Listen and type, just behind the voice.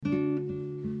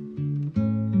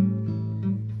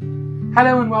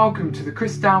Hello and welcome to the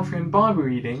Christalfian Bible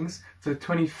readings for the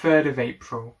 23rd of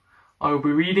April. I will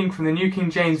be reading from the New King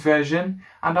James Version,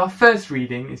 and our first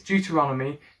reading is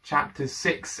Deuteronomy chapters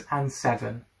 6 and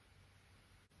 7.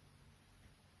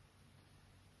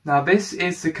 Now this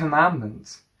is the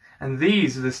commandment, and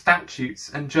these are the statutes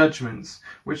and judgments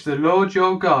which the Lord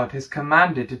your God has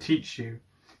commanded to teach you,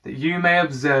 that you may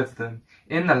observe them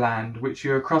in the land which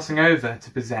you are crossing over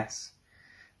to possess,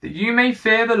 that you may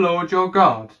fear the Lord your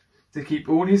God, to keep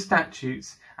all his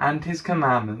statutes and his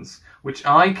commandments, which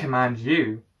I command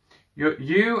you,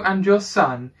 you and your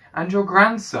son and your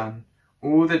grandson,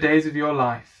 all the days of your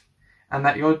life, and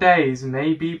that your days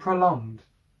may be prolonged.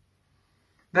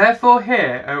 Therefore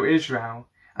hear, O Israel,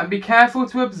 and be careful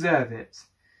to observe it,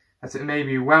 that it may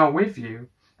be well with you,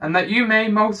 and that you may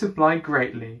multiply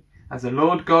greatly, as the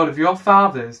Lord God of your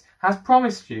fathers has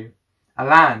promised you, a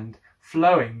land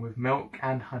flowing with milk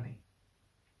and honey.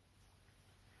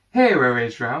 Hear, O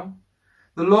Israel,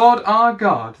 the Lord our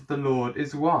God, the Lord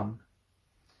is one.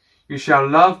 You shall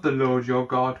love the Lord your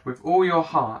God with all your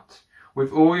heart,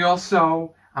 with all your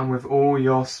soul, and with all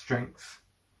your strength.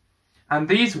 And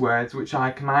these words which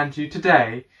I command you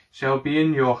today shall be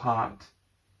in your heart.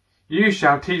 You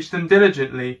shall teach them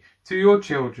diligently to your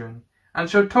children, and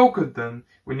shall talk of them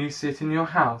when you sit in your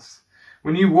house,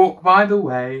 when you walk by the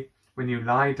way, when you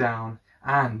lie down,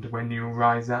 and when you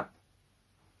rise up.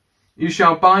 You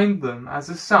shall bind them as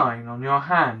a sign on your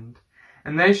hand,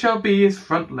 and they shall be as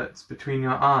frontlets between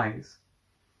your eyes.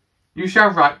 You shall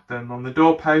write them on the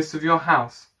doorposts of your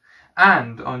house,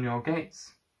 and on your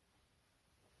gates.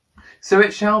 So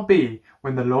it shall be,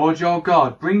 when the Lord your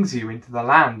God brings you into the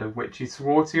land of which he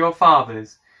swore to your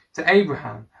fathers, to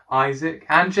Abraham, Isaac,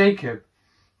 and Jacob,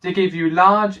 to give you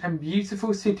large and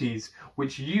beautiful cities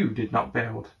which you did not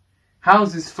build,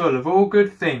 houses full of all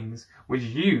good things which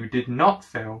you did not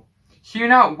fill,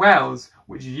 hewn out wells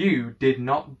which you did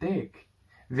not dig,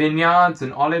 vineyards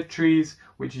and olive trees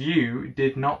which you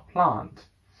did not plant.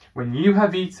 When you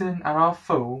have eaten and are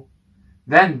full,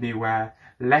 then beware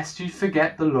lest you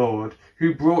forget the Lord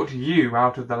who brought you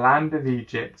out of the land of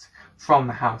Egypt from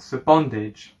the house of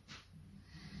bondage.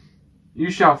 You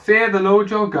shall fear the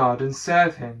Lord your God and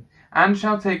serve him, and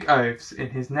shall take oaths in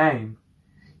his name.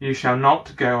 You shall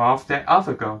not go after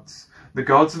other gods, the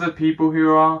gods of the people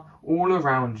who are all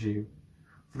around you.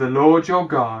 For the Lord your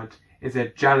God is a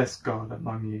jealous God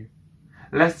among you,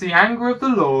 lest the anger of the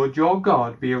Lord your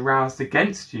God be aroused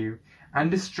against you and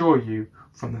destroy you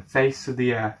from the face of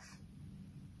the earth.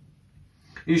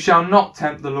 You shall not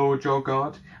tempt the Lord your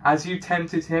God as you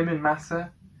tempted him in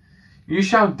Massah. You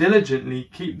shall diligently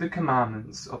keep the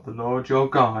commandments of the Lord your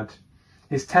God,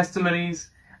 his testimonies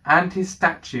and his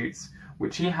statutes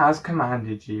which he has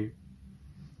commanded you.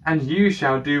 And you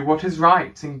shall do what is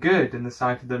right and good in the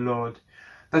sight of the Lord,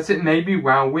 that it may be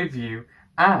well with you,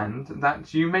 and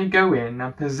that you may go in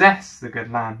and possess the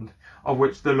good land of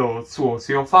which the Lord swore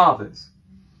to your fathers,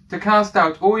 to cast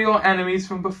out all your enemies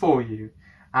from before you,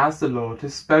 as the Lord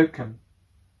has spoken.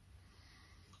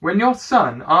 When your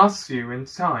son asks you in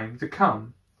time to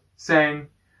come, saying,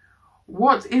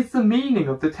 What is the meaning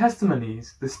of the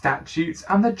testimonies, the statutes,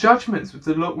 and the judgments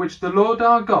which the Lord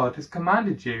our God has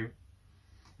commanded you?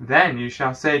 Then you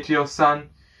shall say to your son,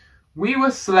 We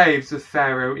were slaves of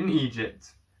Pharaoh in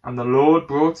Egypt, and the Lord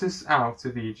brought us out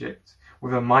of Egypt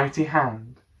with a mighty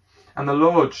hand. And the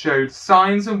Lord showed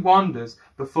signs and wonders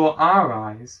before our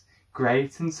eyes,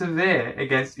 great and severe,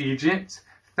 against Egypt,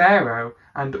 Pharaoh,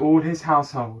 and all his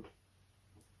household.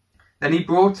 Then he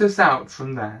brought us out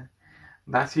from there,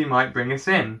 that he might bring us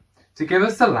in, to give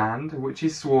us the land which he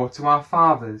swore to our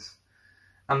fathers.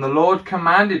 And the Lord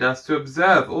commanded us to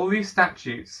observe all these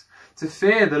statutes, to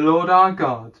fear the Lord our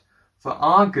God, for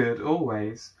our good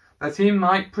always, that he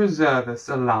might preserve us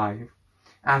alive,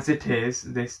 as it is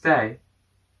this day.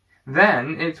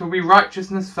 Then it will be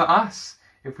righteousness for us,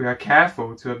 if we are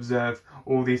careful to observe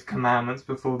all these commandments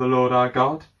before the Lord our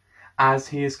God, as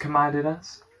he has commanded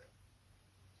us.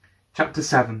 Chapter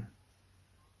 7.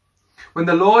 When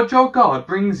the Lord your God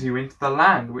brings you into the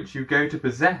land which you go to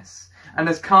possess, and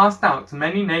has cast out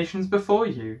many nations before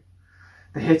you,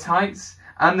 the Hittites,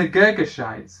 and the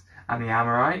Girgashites, and the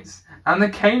Amorites, and the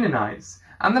Canaanites,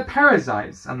 and the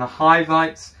Perizzites, and the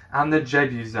Hivites, and the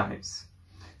Jebusites,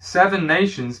 7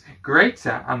 nations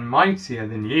greater and mightier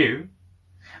than you.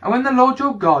 And when the Lord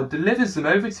your God delivers them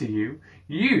over to you,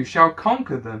 you shall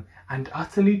conquer them and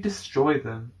utterly destroy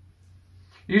them.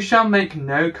 You shall make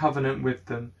no covenant with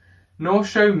them, nor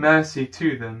show mercy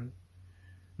to them,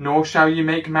 nor shall you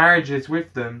make marriages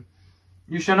with them.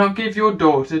 You shall not give your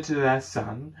daughter to their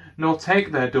son, nor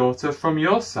take their daughter from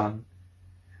your son.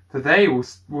 for they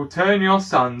will turn your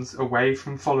sons away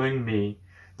from following me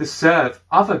to serve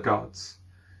other gods,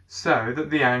 so that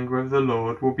the anger of the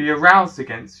Lord will be aroused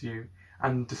against you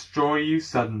and destroy you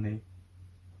suddenly.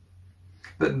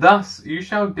 But thus you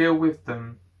shall deal with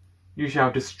them. You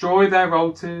shall destroy their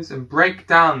altars and break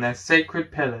down their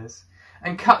sacred pillars,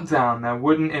 and cut down their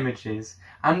wooden images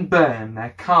and burn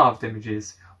their carved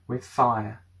images with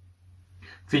fire.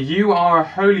 For you are a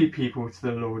holy people to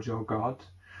the Lord your God.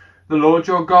 The Lord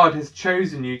your God has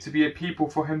chosen you to be a people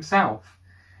for himself,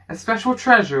 a special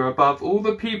treasure above all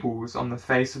the peoples on the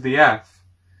face of the earth.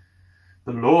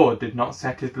 The Lord did not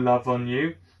set his love on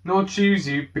you, nor choose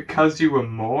you because you were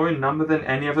more in number than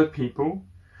any other people,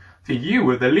 for you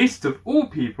were the least of all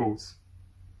peoples.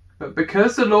 But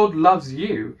because the Lord loves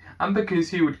you, and because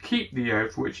he would keep the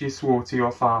oath which he swore to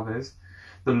your fathers,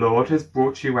 the Lord has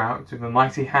brought you out with a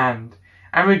mighty hand,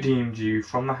 and redeemed you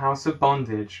from the house of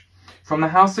bondage, from the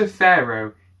house of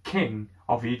Pharaoh, king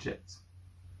of Egypt.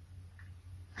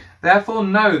 Therefore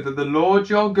know that the Lord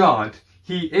your God,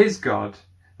 he is God,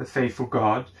 the faithful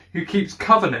God, who keeps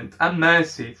covenant and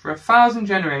mercy for 1,000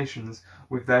 generations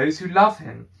with those who love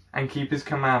him and keep his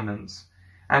commandments,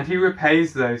 and he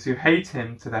repays those who hate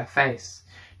him to their face,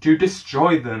 to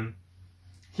destroy them.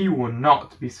 He will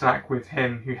not be slack with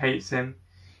him who hates him.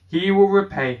 He will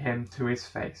repay him to his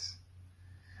face.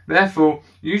 Therefore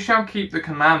you shall keep the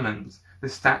commandments, the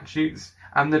statutes,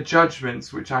 and the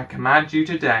judgments which I command you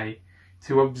today,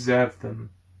 to observe them.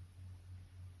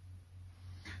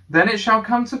 Then it shall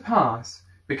come to pass,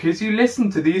 because you listen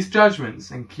to these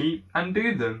judgments and keep and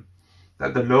do them,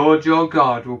 that the Lord your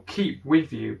God will keep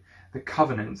with you the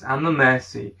covenant and the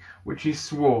mercy which he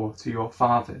swore to your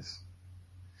fathers.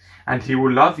 And he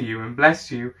will love you and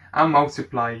bless you and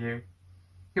multiply you.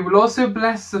 He will also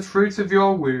bless the fruit of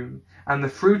your womb and the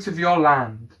fruit of your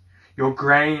land, your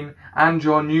grain and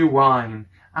your new wine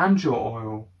and your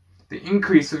oil, the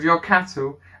increase of your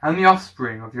cattle and the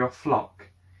offspring of your flock,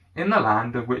 in the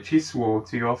land of which he swore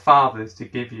to your fathers to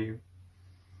give you.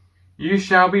 You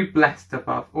shall be blessed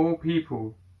above all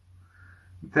people.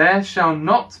 There shall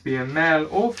not be a male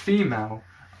or female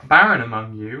barren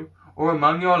among you or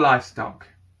among your livestock.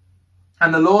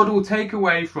 And the Lord will take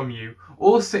away from you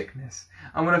all sickness,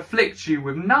 and will afflict you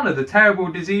with none of the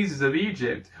terrible diseases of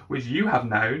Egypt which you have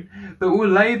known, but will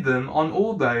lay them on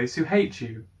all those who hate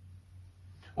you.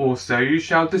 Also you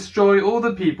shall destroy all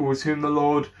the peoples whom the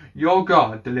Lord your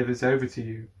God delivers over to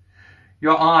you.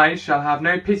 Your eyes shall have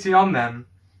no pity on them,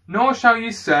 nor shall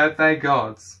you serve their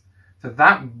gods, for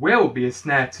that will be a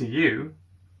snare to you.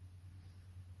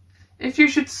 If you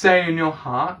should say in your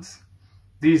heart,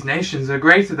 these nations are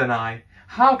greater than I,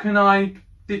 how can I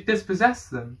dispossess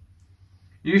them?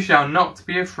 You shall not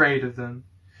be afraid of them,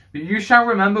 but you shall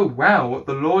remember well what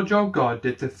the Lord your God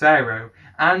did to Pharaoh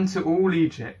and to all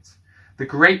Egypt, the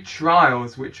great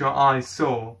trials which your eyes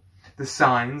saw, the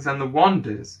signs and the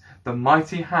wonders, the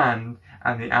mighty hand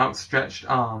and the outstretched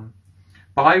arm,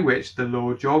 by which the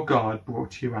Lord your God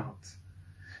brought you out.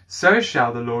 So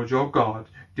shall the Lord your God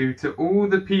do to all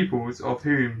the peoples of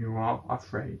whom you are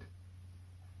afraid.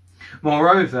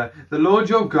 Moreover, the Lord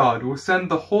your God will send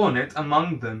the hornet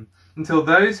among them, until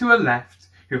those who are left,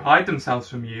 who hide themselves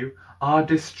from you, are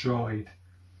destroyed.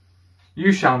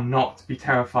 You shall not be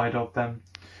terrified of them,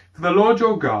 for the Lord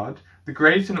your God, the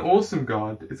great and awesome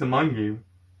God, is among you.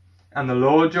 And the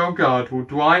Lord your God will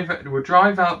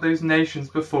drive out those nations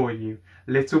before you,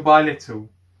 little by little.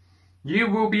 You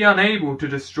will be unable to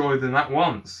destroy them at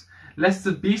once, lest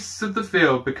the beasts of the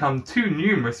field become too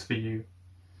numerous for you.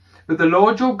 But the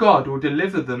Lord your God will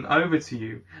deliver them over to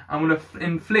you, and will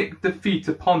inflict defeat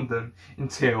upon them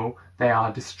until they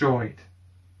are destroyed.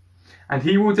 And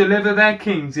he will deliver their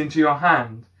kings into your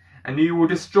hand, and you will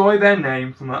destroy their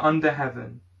name from under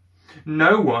heaven.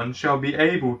 No one shall be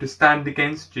able to stand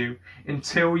against you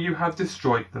until you have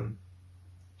destroyed them.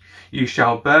 You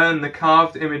shall burn the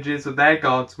carved images of their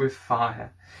gods with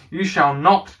fire. You shall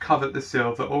not covet the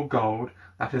silver or gold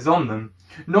that is on them,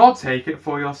 nor take it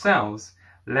for yourselves,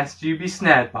 lest you be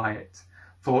snared by it,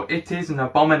 for it is an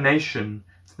abomination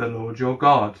to the Lord your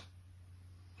God.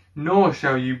 Nor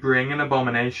shall you bring an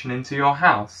abomination into your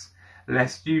house,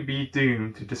 lest you be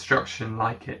doomed to destruction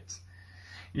like it.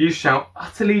 You shall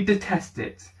utterly detest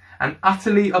it, and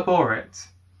utterly abhor it,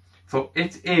 for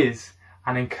it is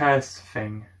an accursed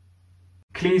thing.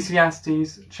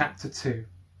 Ecclesiastes chapter 2.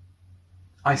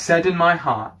 I said in my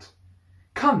heart,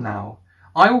 come now,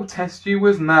 I will test you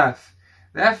with mirth,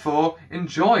 therefore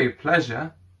enjoy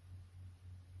pleasure.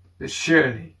 But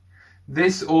surely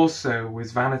this also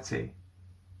was vanity.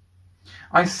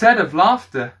 I said of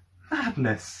laughter,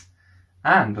 madness,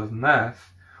 and of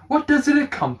mirth, what does it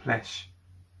accomplish?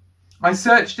 I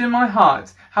searched in my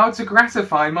heart how to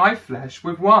gratify my flesh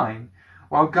with wine,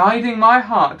 while guiding my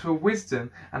heart with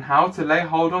wisdom and how to lay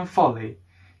hold on folly,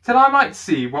 till I might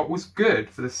see what was good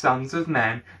for the sons of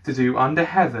men to do under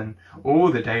heaven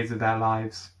all the days of their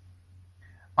lives.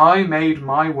 I made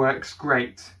my works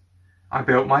great. I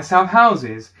built myself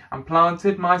houses and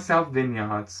planted myself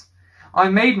vineyards. I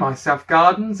made myself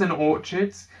gardens and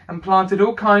orchards and planted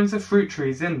all kinds of fruit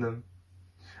trees in them.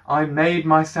 I made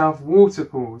myself water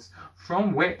pools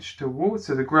from which to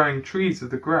water the growing trees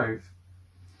of the grove.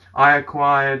 I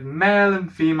acquired male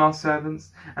and female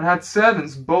servants and had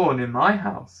servants born in my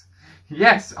house.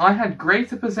 Yes, I had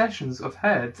greater possessions of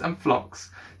herds and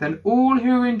flocks than all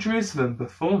who were in Jerusalem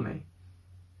before me.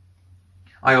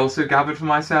 I also gathered for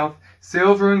myself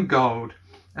silver and gold,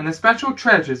 and the special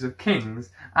treasures of kings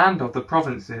and of the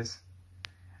provinces.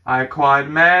 I acquired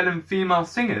male and female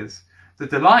singers, the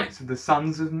delights of the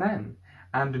sons of men,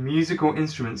 and musical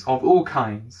instruments of all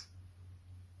kinds.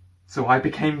 So I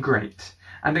became great,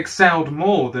 and excelled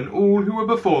more than all who were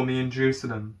before me in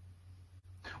Jerusalem.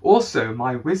 Also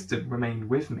my wisdom remained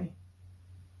with me.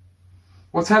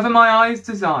 Whatever my eyes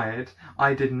desired,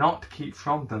 I did not keep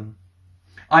from them.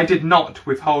 I did not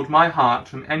withhold my heart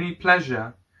from any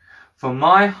pleasure, for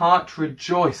my heart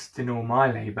rejoiced in all my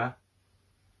labour.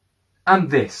 And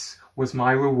this was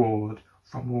my reward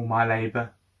from all my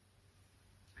labour.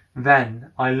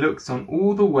 Then I looked on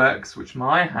all the works which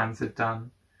my hands had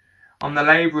done, on the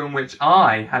labour in which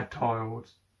I had toiled.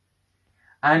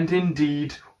 And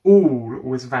indeed all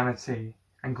was vanity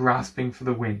and grasping for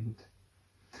the wind.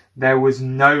 There was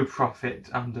no profit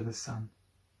under the sun.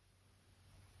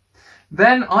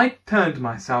 Then I turned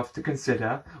myself to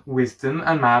consider wisdom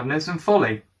and madness and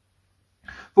folly.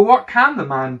 For what can the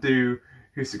man do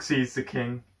who succeeds the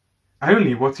king?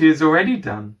 Only what he has already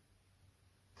done.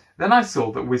 Then I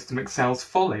saw that wisdom excels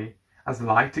folly, as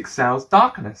light excels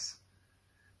darkness.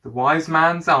 The wise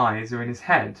man's eyes are in his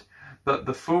head, but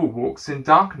the fool walks in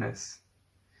darkness.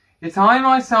 Yet I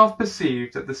myself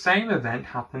perceived that the same event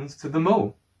happens to them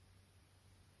all.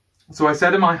 So I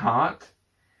said in my heart,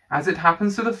 as it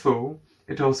happens to the fool,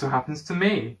 it also happens to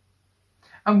me.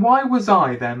 And why was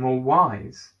I then more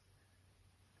wise?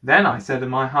 Then I said in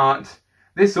my heart,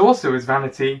 this also is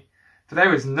vanity, for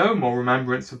there is no more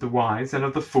remembrance of the wise than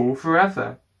of the fool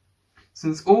forever,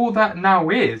 since all that now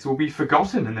is will be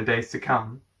forgotten in the days to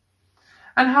come.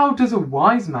 And how does a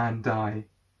wise man die?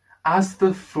 As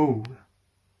the fool.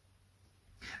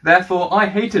 Therefore I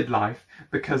hated life,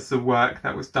 because the work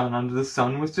that was done under the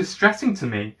sun was distressing to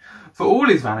me, for all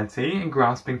is vanity and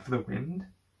grasping for the wind.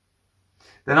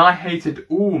 Then I hated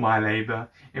all my labour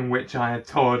in which I had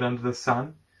toiled under the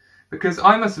sun, because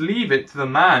I must leave it to the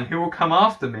man who will come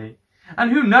after me,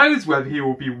 and who knows whether he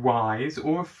will be wise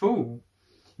or a fool.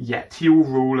 Yet he will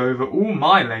rule over all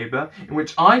my labour in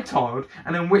which I toiled,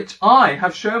 and in which I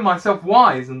have shown myself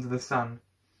wise under the sun.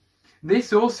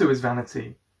 This also is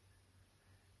vanity.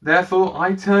 Therefore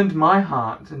I turned my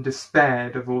heart and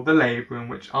despaired of all the labour in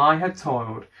which I had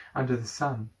toiled under the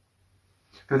sun.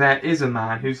 For there is a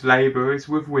man whose labour is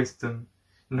with wisdom,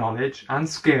 knowledge, and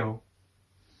skill.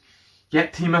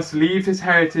 Yet he must leave his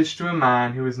heritage to a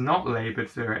man who has not laboured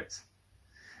for it.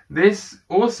 This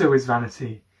also is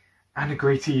vanity, and a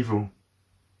great evil.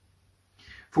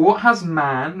 For what has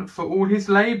man for all his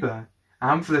labour,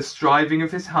 and for the striving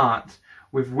of his heart,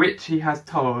 with which he has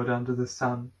toiled under the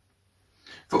sun?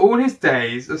 For all his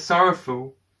days are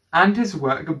sorrowful, and his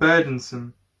work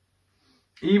burdensome.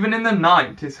 Even in the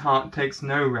night his heart takes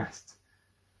no rest.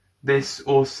 This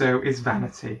also is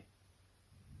vanity.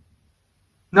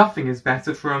 Nothing is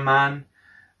better for a man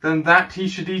than that he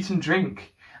should eat and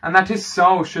drink, and that his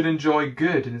soul should enjoy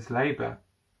good in his labour.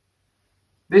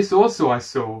 This also I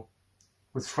saw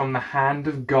was from the hand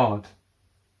of God.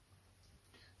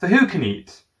 For who can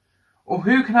eat, or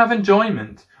who can have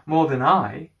enjoyment more than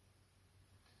I?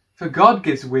 For God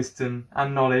gives wisdom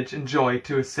and knowledge and joy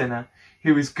to a sinner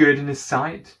who is good in his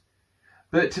sight.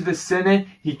 But to the sinner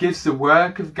he gives the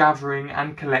work of gathering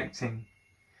and collecting,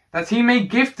 that he may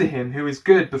give to him who is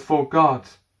good before God.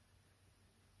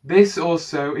 This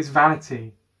also is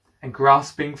vanity and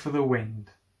grasping for the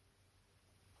wind.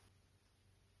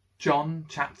 John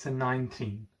chapter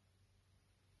 19.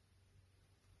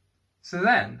 So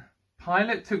then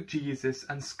Pilate took Jesus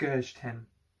and scourged him.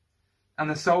 And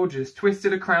the soldiers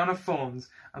twisted a crown of thorns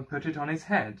and put it on his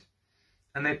head,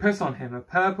 and they put on him a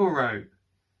purple robe.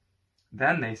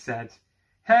 Then they said,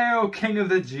 "Hail, King of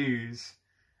the Jews!"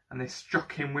 and they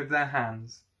struck him with their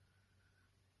hands.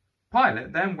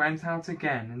 Pilate then went out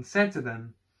again and said to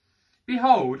them,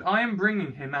 "Behold, I am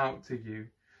bringing him out to you,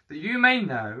 that you may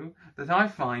know that I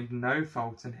find no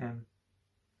fault in him."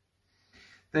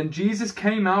 Then Jesus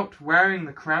came out wearing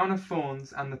the crown of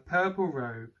thorns and the purple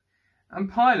robe,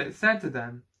 and Pilate said to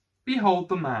them, Behold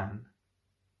the man.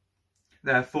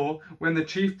 Therefore, when the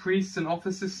chief priests and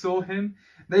officers saw him,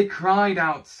 they cried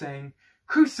out, saying,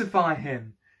 Crucify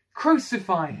him!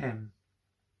 Crucify him!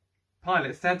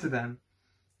 Pilate said to them,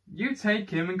 You take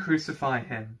him and crucify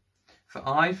him, for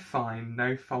I find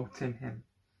no fault in him.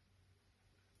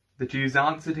 The Jews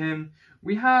answered him,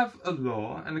 We have a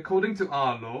law, and according to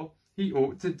our law, he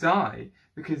ought to die,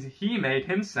 because he made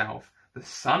himself the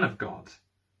Son of God.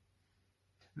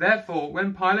 Therefore,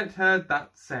 when Pilate heard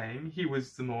that saying, he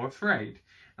was the more afraid,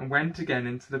 and went again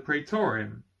into the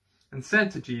praetorium, and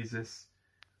said to Jesus,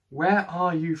 Where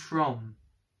are you from?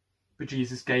 But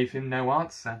Jesus gave him no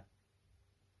answer.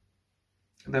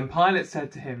 Then Pilate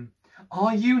said to him,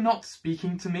 Are you not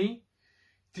speaking to me?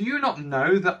 Do you not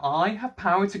know that I have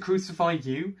power to crucify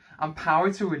you, and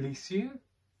power to release you?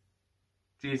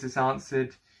 Jesus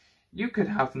answered, You could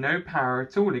have no power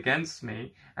at all against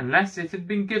me, unless it had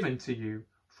been given to you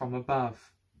from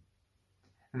above.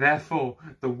 Therefore,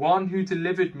 the one who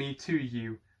delivered me to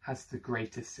you has the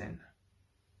greater sin.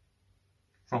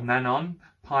 From then on,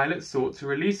 Pilate sought to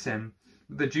release him,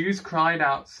 but the Jews cried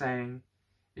out, saying,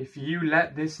 If you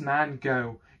let this man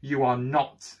go, you are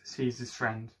not Caesar's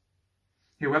friend.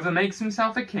 Whoever makes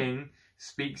himself a king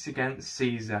speaks against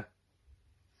Caesar.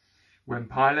 When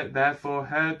Pilate therefore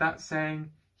heard that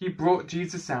saying, he brought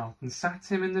Jesus out and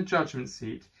sat him in the judgment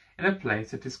seat in a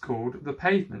place that is called the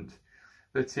Pavement,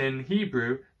 but in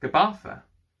Hebrew Gabbatha.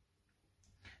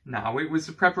 Now it was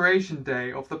the preparation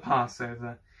day of the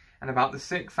Passover, and about the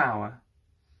 6th hour.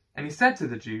 And he said to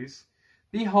the Jews,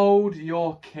 Behold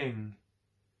your king.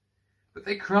 But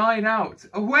they cried out,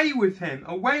 Away with him!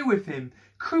 Away with him!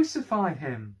 Crucify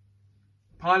him!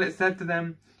 Pilate said to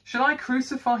them, Shall I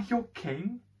crucify your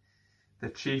king? The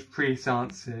chief priests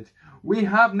answered, We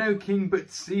have no king but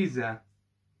Caesar.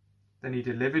 Then he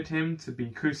delivered him to be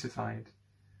crucified.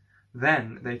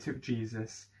 Then they took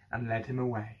Jesus and led him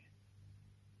away.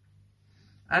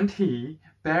 And he,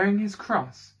 bearing his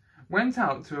cross, went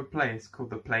out to a place called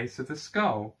the place of the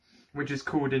skull, which is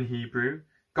called in Hebrew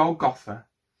Golgotha,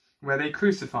 where they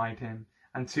crucified him,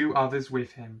 and 2 others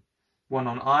with him, one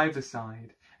on either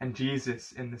side, and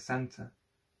Jesus in the centre.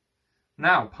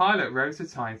 Now Pilate wrote a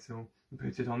title and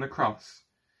put it on the cross,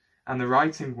 and the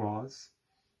writing was,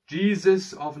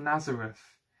 Jesus of Nazareth,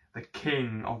 the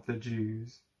King of the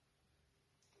Jews.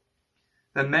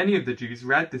 Then many of the Jews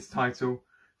read this title,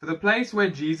 for the place where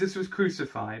Jesus was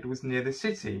crucified was near the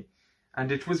city,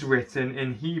 and it was written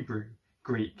in Hebrew,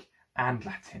 Greek, and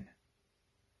Latin.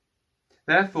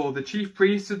 Therefore the chief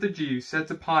priests of the Jews said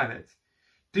to Pilate,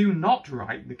 Do not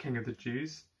write the King of the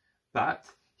Jews, but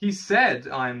he said,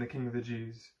 I am the King of the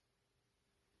Jews.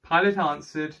 Pilate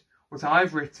answered, What I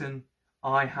have written,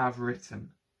 I have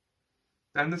written.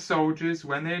 Then the soldiers,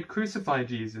 when they had crucified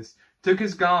Jesus, took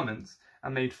his garments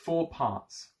and made 4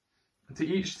 parts, to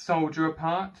each soldier a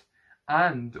part,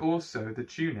 and also the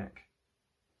tunic.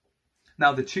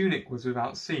 Now the tunic was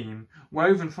without seam,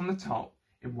 woven from the top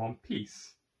in one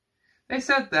piece. They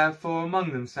said therefore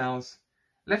among themselves,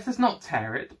 Let us not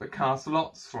tear it, but cast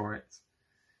lots for it,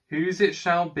 whose it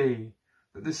shall be,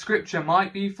 that the scripture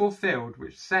might be fulfilled,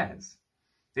 which says,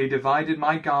 They divided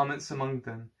my garments among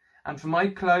them, and for my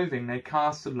clothing they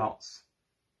cast lots.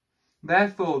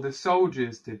 Therefore the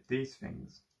soldiers did these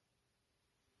things.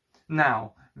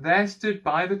 Now there stood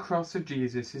by the cross of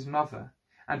Jesus his mother,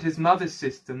 and his mother's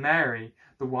sister Mary,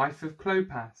 the wife of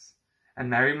Clopas, and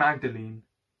Mary Magdalene.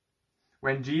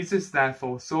 When Jesus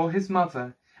therefore saw his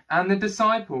mother, and the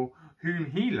disciple whom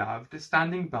he loved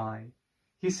standing by,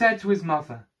 he said to his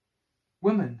mother,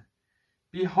 Woman,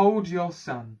 behold your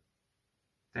son.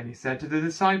 Then he said to the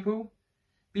disciple,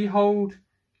 Behold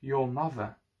your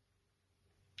mother.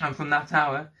 And from that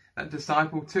hour that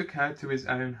disciple took her to his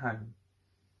own home.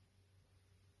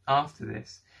 After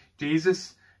this,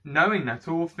 Jesus, knowing that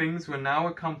all things were now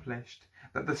accomplished,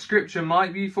 that the scripture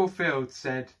might be fulfilled,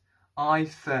 said, I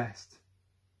thirst.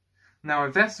 Now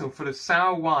a vessel full of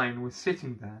sour wine was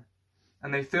sitting there,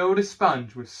 and they filled a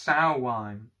sponge with sour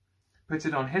wine, put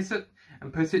it on hyssop,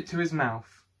 and put it to his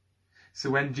mouth. So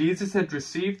when Jesus had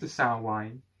received the sour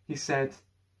wine, he said,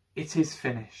 It is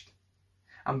finished.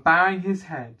 And bowing his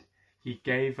head, he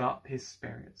gave up his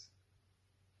spirit.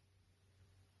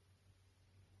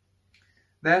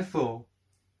 Therefore,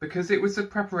 because it was a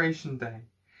preparation day,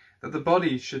 that the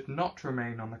body should not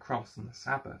remain on the cross on the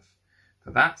Sabbath,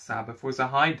 for that Sabbath was a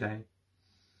high day,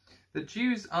 the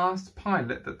Jews asked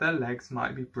Pilate that their legs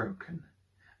might be broken,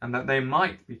 and that they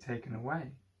might be taken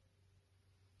away.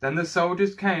 Then the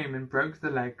soldiers came and broke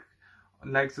the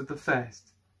legs of the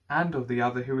first, and of the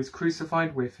other who was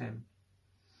crucified with him.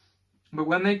 But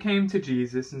when they came to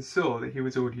Jesus and saw that he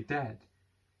was already dead,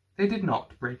 they did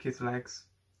not break his legs.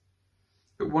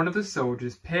 But one of the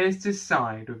soldiers pierced his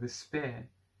side with a spear,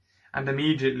 and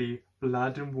immediately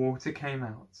blood and water came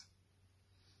out.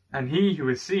 And he who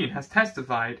has seen has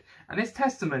testified, and his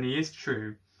testimony is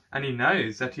true, and he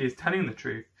knows that he is telling the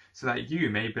truth, so that you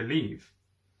may believe.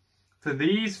 For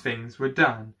these things were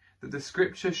done, that the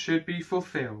scripture should be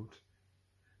fulfilled.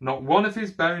 Not one of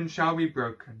his bones shall be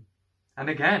broken. And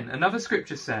again, another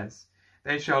scripture says,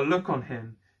 they shall look on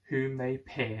him whom they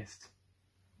pierced.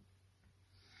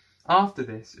 After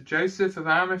this, Joseph of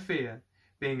Arimathea,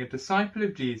 being a disciple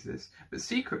of Jesus, but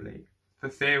secretly, for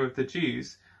fear of the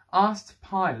Jews, asked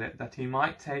Pilate that he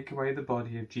might take away the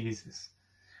body of Jesus.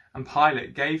 And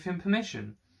Pilate gave him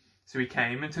permission, so he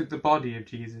came and took the body of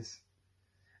Jesus.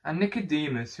 And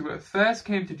Nicodemus, who at first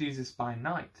came to Jesus by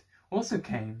night, also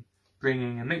came,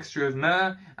 bringing a mixture of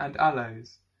myrrh and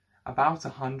aloes, about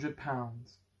 100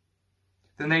 pounds.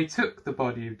 Then they took the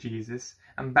body of Jesus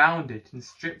and bound it in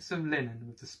strips of linen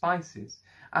with the spices,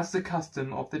 as the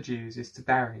custom of the Jews is to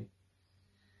bury.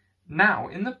 Now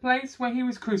in the place where he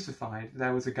was crucified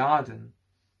there was a garden,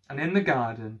 and in the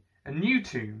garden a new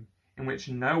tomb, in which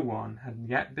no one had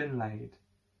yet been laid.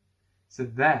 So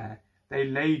there they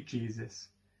laid Jesus,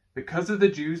 because of the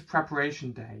Jews'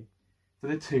 preparation day, for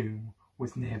the tomb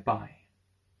was nearby.